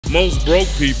most broke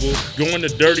people go in the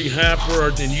dirty hamper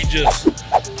and you just,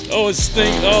 oh, it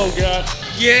stinks, oh God.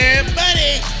 Yeah,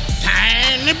 buddy,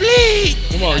 time to bleed.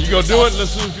 Come on, you gonna do it?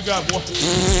 Let's see what you got, boy.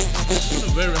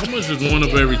 How much is one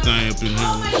of everything up in here?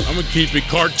 I'm gonna keep it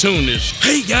cartoonish.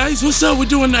 Hey guys, what's up? We're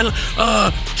doing that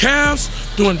calves,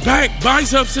 doing back,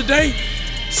 biceps today.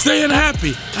 Staying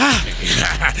happy.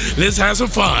 Let's have some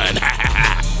fun.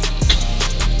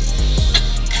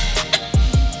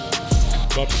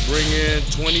 About to bring in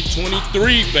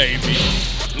 2023, baby.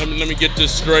 Let me get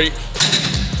this straight.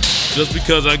 Just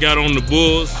because I got on the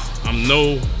Bulls, I'm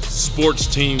no sports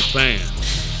team fan.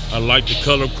 I like the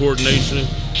color coordination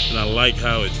and I like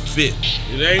how it fit.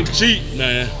 It ain't cheap,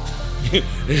 man.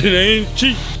 It ain't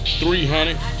cheap.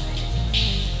 300.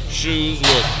 Shoes,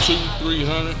 what,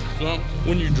 200-300 something?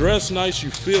 When you dress nice,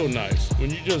 you feel nice. When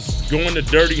you just go in the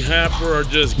dirty hamper or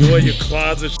just go in your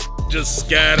closet, just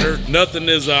scattered, nothing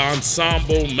is an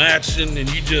ensemble matching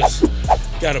and you just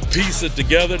gotta piece it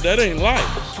together, that ain't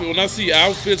life. When I see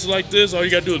outfits like this, all you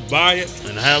gotta do is buy it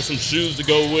and have some shoes to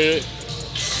go with it.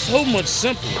 So much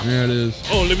simpler. Yeah, it is.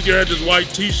 Oh, let me grab this white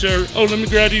t-shirt. Oh, let me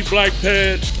grab these black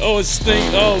pants. Oh, it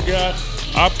stinks, oh God.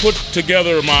 I put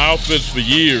together my outfits for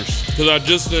years because I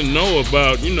just didn't know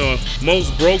about, you know,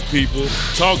 most broke people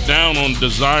talk down on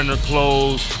designer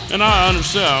clothes. And I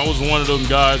understand, I was one of them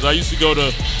guys. I used to go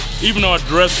to, even though I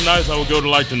dressed nice, I would go to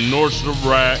like the Nordstrom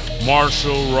Rack,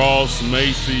 Marshall, Ross,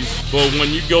 Macy's. But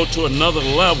when you go to another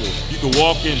level, you can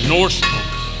walk in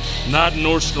Nordstrom, not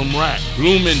Nordstrom Rack,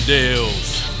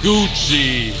 Bloomingdale's,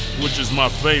 Gucci, which is my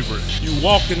favorite. You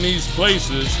walk in these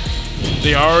places,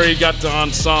 they already got the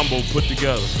ensemble put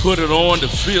together. Put it on to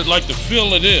feel like the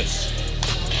feel of this.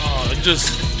 Oh, it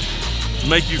just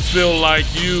make you feel like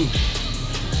you,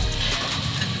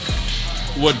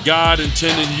 what God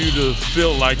intended you to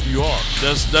feel like you are.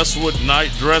 That's what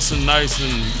dressing nice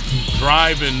and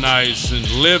driving nice and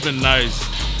living nice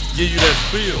give you that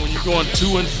feel. When you're going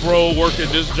to and fro, work at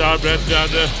this job, that,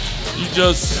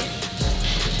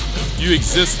 you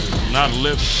exist, not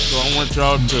living. So I want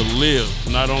y'all to live,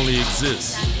 not only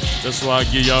exist. That's why I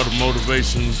give y'all the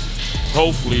motivation,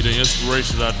 hopefully the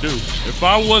inspiration I do. If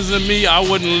I wasn't me, I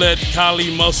wouldn't let Kali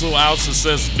Muscle Out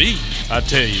Success be. I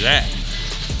tell you that.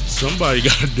 Somebody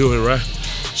gotta do it right.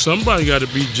 Somebody gotta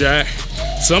be jacked.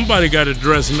 Somebody gotta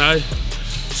dress nice.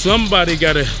 Somebody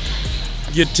gotta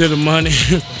get to the money.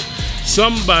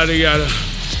 Somebody gotta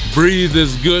breathe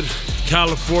this good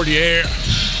California air.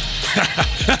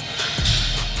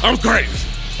 I'm crazy.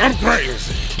 I'm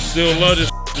crazy. Still love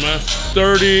this man.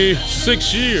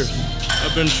 36 years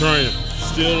I've been training.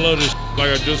 Still love this like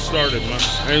I just started, man.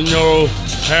 Ain't no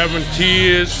having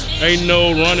kids. Ain't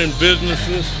no running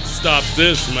businesses. Stop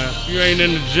this, man. You ain't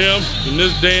in the gym in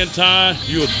this day and time,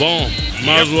 you a bum.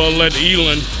 Might as well let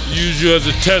Elon use you as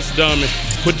a test dummy.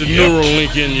 Put the neural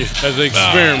link in you as an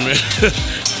experiment.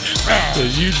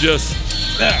 Cause you just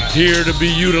here to be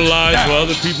utilized for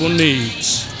other people's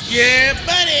needs. Yeah,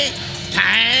 buddy,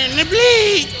 time to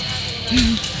bleed.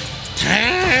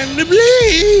 Time to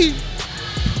bleed.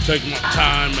 Taking my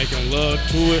time, making love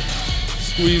to it,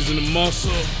 squeezing the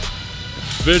muscle,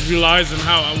 visualizing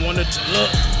how I want it to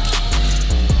look.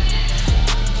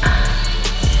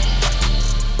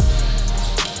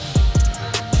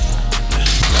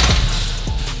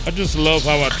 I just love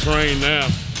how I train now,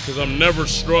 because I'm never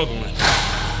struggling.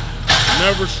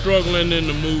 Never struggling in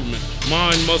the movement.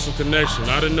 Mind-muscle connection.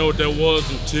 I didn't know what that was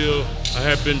until I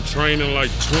had been training like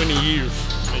 20 years.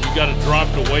 And you gotta drop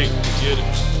the weight to get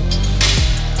it.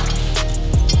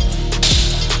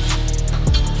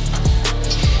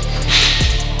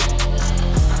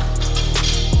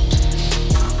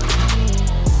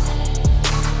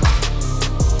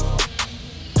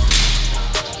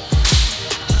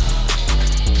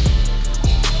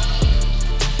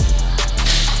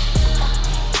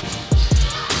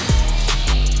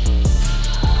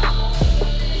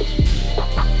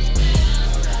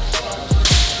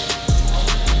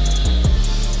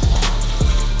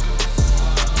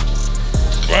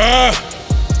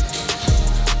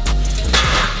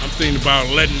 Thinking about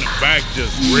letting the back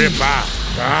just rip out.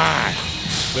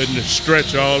 Letting it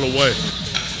stretch all the way.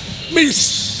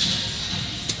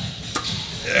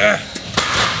 Yeah.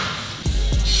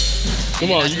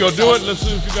 Come on, you gonna do it? Let's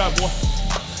see what you got, boy.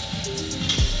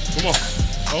 Come on.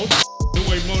 Oh, you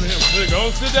wait more than him. Go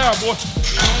on, sit down, boy. Go on,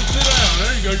 sit down.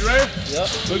 There you go. You ready? Yep.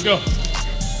 Let's go.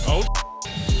 Oh.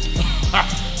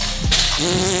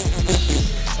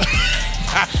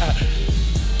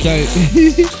 Okay.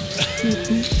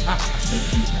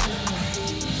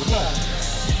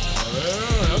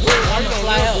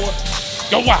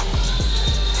 Go out.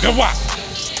 Go out.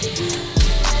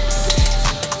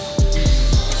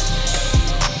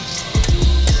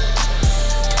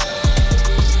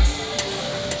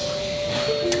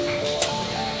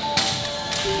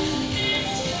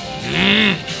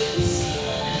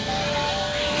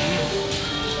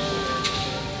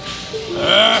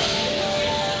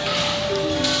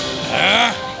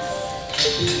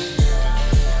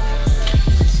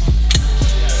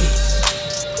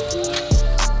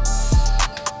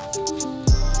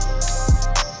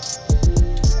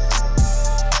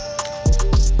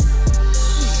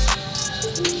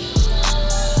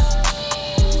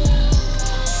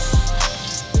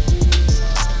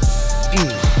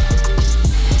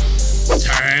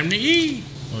 Time to eat.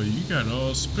 Oh, you got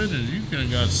all spinach. You kind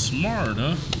of got smart,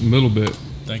 huh? A little bit.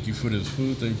 Thank you for this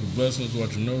food. Thank you for blessing us,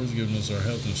 watching over us, giving us our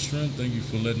health and strength. Thank you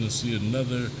for letting us see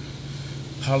another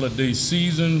holiday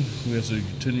season. We ask that you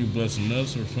continue blessing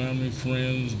us, our family,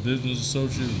 friends, business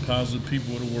associates, and positive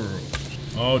people of the world.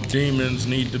 All demons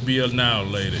need to be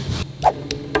annihilated.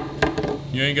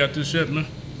 You ain't got this yet, man?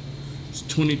 It's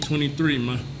 2023,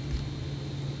 man.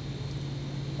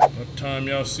 By the time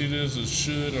y'all see this, it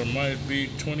should or might be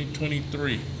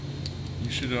 2023. You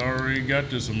should have already got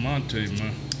this in Monte,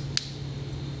 man.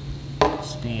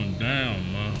 It's going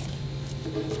down, man.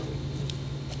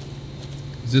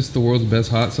 Is this the world's best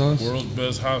hot sauce? World's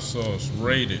best hot sauce,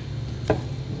 rated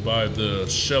by the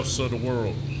chefs of the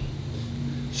world.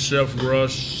 Chef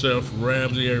Rush, Chef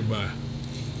Ramsay, everybody.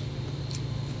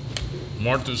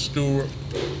 Martha Stewart,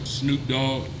 Snoop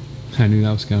Dogg. I knew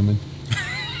that was coming.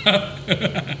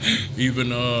 Even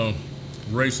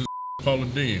racist Paula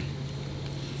Dean.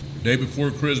 Day before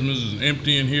Christmas is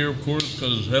empty in here, of course,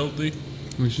 because it's healthy.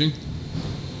 Let me see.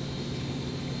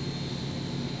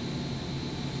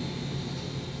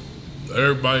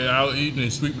 Everybody out eating their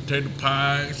sweet potato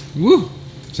pies. Woo!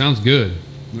 Sounds good.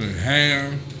 With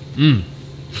ham. Mmm.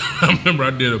 I remember I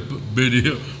did a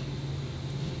video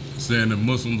saying that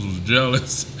Muslims was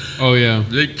jealous. Oh, yeah.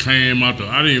 They came out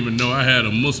I didn't even know I had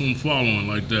a Muslim following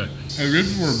like that. Hey, this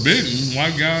is forbidden. Why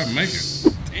God make it?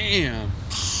 Damn.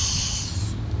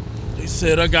 They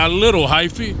said I got a little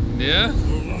hyphy. Yeah?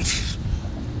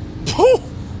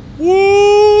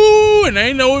 Woo! And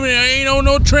ain't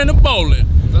no trend of bowling.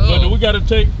 Oh. But we got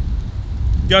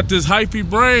this hyphy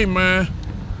brain, man.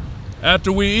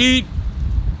 After we eat,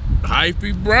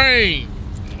 hyphy brain.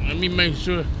 Let me make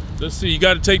sure. Let's see, you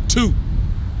got to take 2.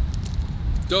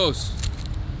 Dose.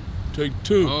 Take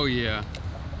 2. Oh, yeah.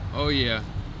 Oh, yeah.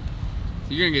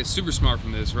 You're going to get super smart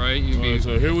from this, right? You're All going right, to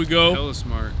so here we go. hella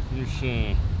smart. Let me show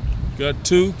 'em. Got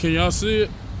 2. Can y'all see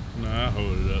it? Nah, I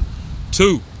hold it up.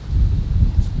 2.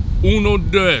 Uno,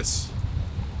 dos.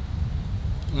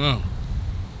 Oh.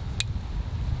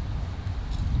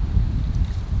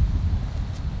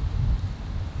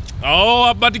 Oh,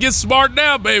 I'm about to get smart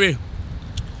now, baby.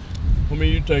 How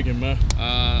many you taking, man?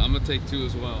 I'm going to take 2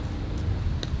 as well.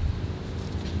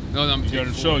 No, I'm You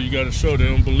gotta show. You gotta show. They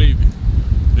don't believe you.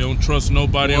 They don't trust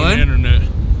nobody on the internet.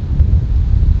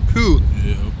 Cool.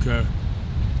 Yeah. Okay.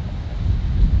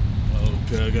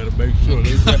 Okay. I gotta make sure.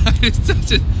 It's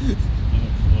such a... Oh,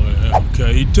 yeah.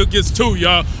 Okay. He took his 2,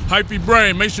 y'all. Hyphy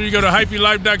brain. Make sure you go to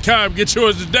hyphylife.com. Get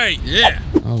yours today. Yeah.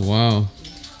 Oh, wow.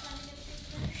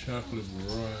 Chocolate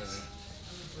variety.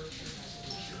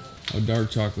 Oh,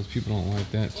 dark chocolates. People don't like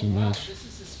that too much.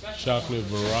 Chocolate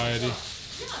variety.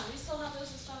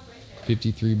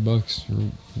 53 bucks.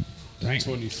 Dang.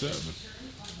 27.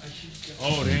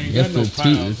 Oh, they ain't That's got no the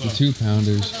pounds. the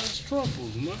 2-pounders. It's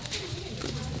truffles, man.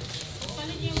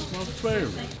 It's my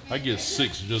favorite. I get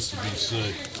 6 just to be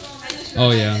safe.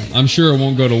 Oh yeah, I'm sure it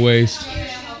won't go to waste. No,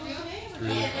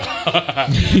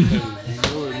 it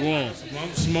won't. If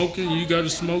I'm smoking, you gotta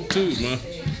smoke too, man.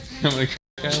 Come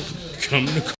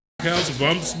to the house. If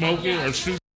I'm smoking or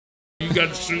shooting, you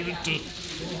gotta shoot it too.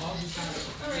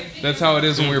 That's how it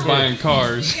is when we're buying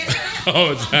cars.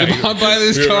 Oh, exactly. If I buy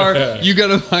this car, you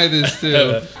gotta buy this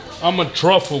too. I'm a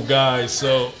truffle guy,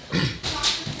 so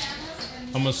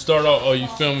I'm gonna start off. Oh, you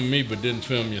filming me, but didn't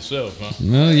film yourself, huh?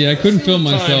 No, yeah, I couldn't film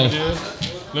myself.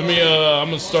 Let me. I'm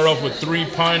gonna start off with 3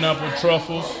 pineapple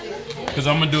truffles, cause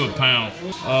I'm gonna do a pound.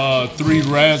 3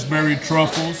 raspberry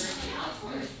truffles.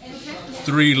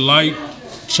 3 light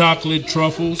chocolate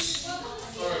truffles.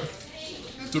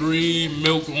 3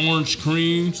 milk orange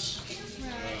creams.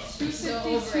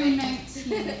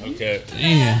 Okay.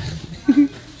 Damn.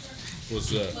 What's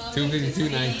that?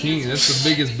 $252.19. That's the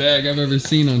biggest bag I've ever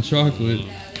seen on chocolate.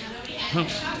 How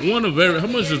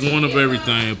much is one of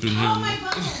everything up in here?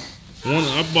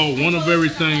 I bought one of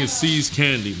everything at C's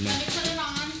Candy, man.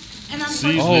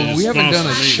 Oh, we haven't done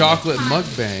a chocolate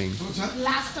mukbang.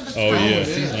 Oh yeah,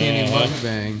 C's Candy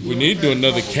mukbang. We need to do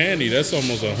another candy. That's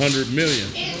almost 100 million.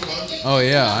 Oh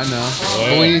yeah, I know. Wow.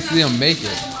 But we need to see them make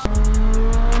it.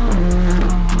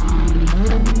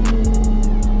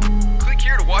 Click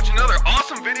here to watch another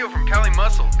awesome video from Cali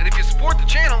Muscle. And if you support the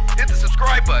channel, hit the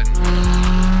subscribe button.